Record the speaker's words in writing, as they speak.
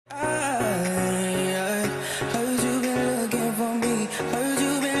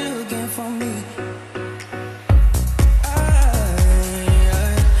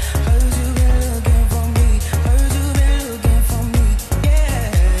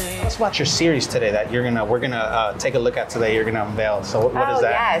about your series today that we're gonna take a look at today. You're gonna unveil. So what is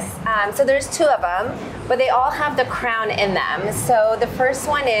that? Yes. So there's 2 of them, but they all have the crown in them. So the first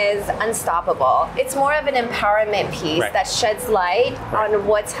one is Unstoppable. It's more of an empowerment piece that sheds light on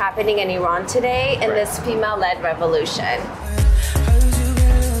what's happening in Iran today in this female-led revolution.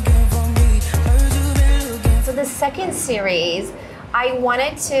 So the second series, I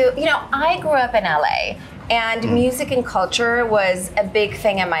wanted to, I grew up in LA. And music and culture was a big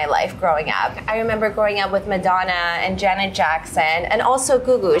thing in my life growing up. I remember growing up with Madonna and Janet Jackson, and also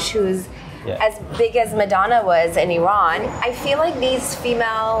Gugush, who's as big as Madonna was in Iran. I feel like these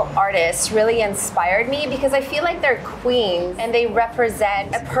female artists really inspired me because I feel like they're queens and they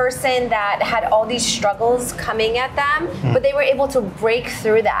represent a person that had all these struggles coming at them, but they were able to break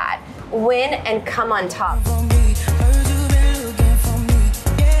through that, win, and come on top.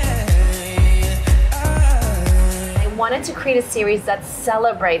 Wanted to create a series that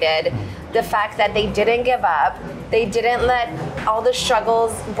celebrated the fact that they didn't give up, they didn't let all the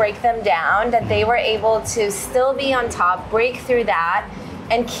struggles break them down, that they were able to still be on top, break through that,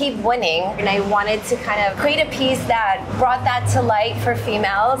 and keep winning. And I wanted to kind of create a piece that brought that to light for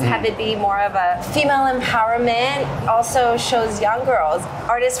females, have it be more of a female empowerment, also shows young girls,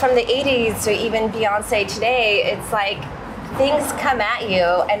 artists from the 80s to even Beyonce today. It's like things come at you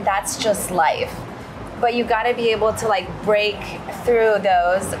and that's just life. But you gotta be able to break through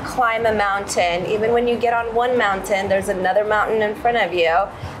those, climb a mountain. Even when you get on one mountain, there's another mountain in front of you.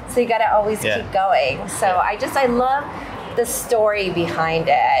 So you gotta always keep going. So I love the story behind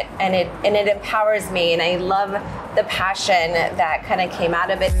it, and it empowers me, and I love the passion that kind of came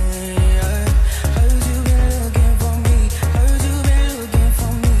out of it.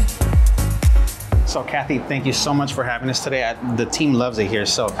 So Kathy, thank you so much for having us today. The team loves it here.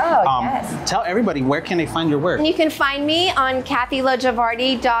 So tell everybody, where can they find your work? You can find me on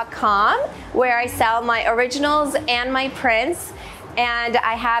kathylajvardi.com, where I sell my originals and my prints. And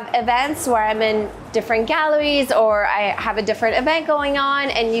I have events where I'm in different galleries, or I have a different event going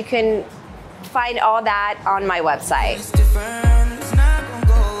on, and you can find all that on my website.